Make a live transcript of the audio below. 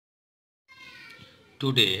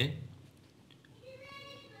Today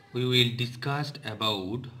we will discuss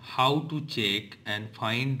about how to check and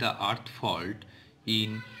find the earth fault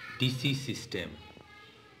in DC system.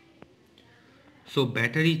 So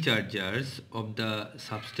battery chargers of the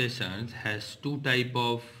substations has two type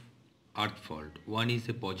of earth fault. One is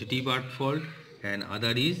a positive earth fault and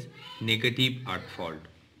other is negative earth fault.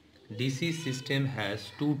 DC system has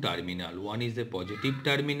two terminal. One is a positive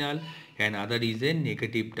terminal and other is a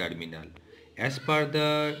negative terminal. As per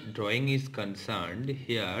the drawing is concerned,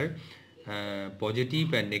 here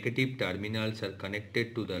positive and negative terminals are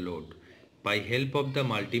connected to the load. By help of the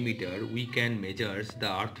multimeter, we can measure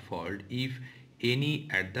the earth fault if any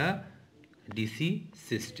at the DC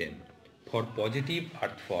system. For positive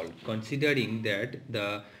earth fault, considering that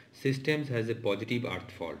the systems has a positive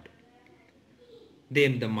earth fault,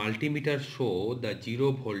 then the multimeter show the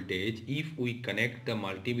zero voltage if we connect the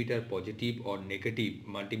multimeter positive or negative,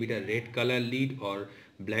 multimeter red color lead or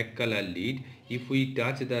black color lead. If we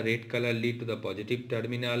touch the red color lead to the positive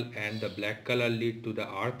terminal and the black color lead to the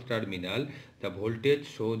earth terminal, the voltage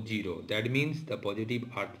shows zero. That means the positive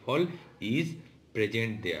earth fault is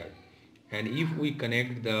present there. And if we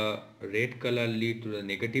connect the red color lead to the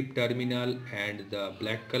negative terminal and the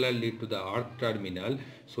black color lead to the earth terminal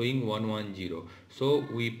showing 110, so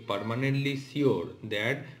we permanently sure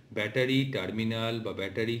that battery terminal,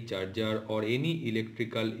 battery charger or any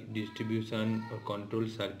electrical distribution or control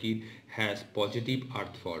circuit has positive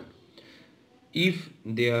earth fault. If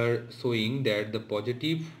they are showing that the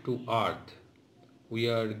positive to earth, we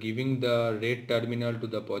are giving the red terminal to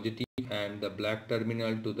the positive and the black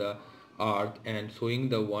terminal to the earth and showing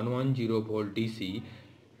the 110 volt DC,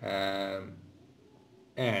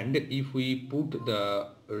 and if we put the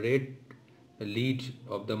red lead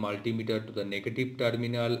of the multimeter to the negative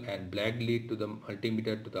terminal and black lead to the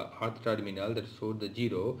multimeter to the earth terminal, that shows the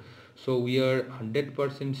zero, so we are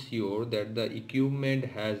 100% sure that the equipment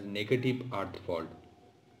has negative earth fault.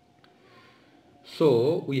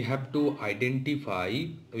 So we have to identify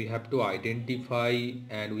and we have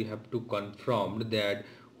to confirm that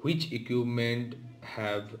which equipment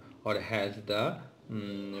have or has the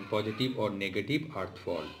positive or negative earth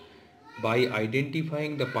fault. By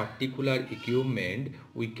identifying the particular equipment,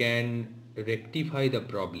 we can rectify the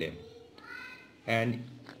problem. And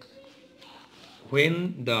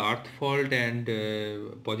when the earth fault and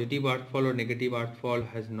positive earth fault or negative earth fault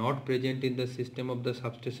has not present in the system of the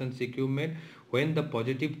substation's equipment, when the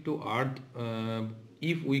positive to earth,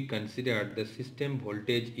 if we consider the system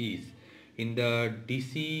voltage is in the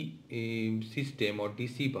DC system or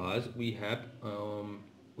DC bus, we have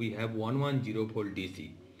 110 volt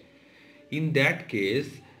DC. In that case,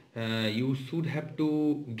 you should have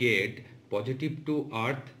to get positive to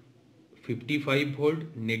earth 55 volt,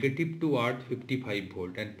 negative to earth 55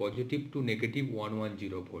 volt and positive to negative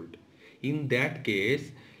 110 volt. In that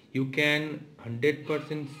case, you can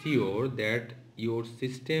 100% sure that your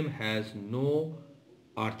system has no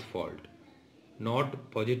earth fault, not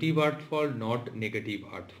positive earth fault, not negative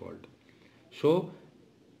earth fault. So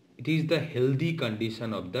it is the healthy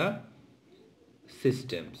condition of the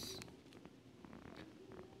systems.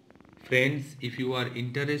 Friends, if you are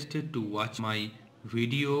interested to watch my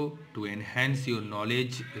video to enhance your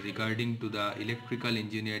knowledge regarding to the electrical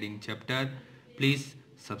engineering chapter, please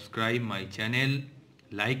subscribe my channel,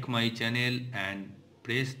 like my channel and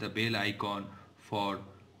press the bell icon for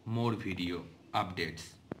more video updates.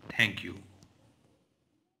 Thank you.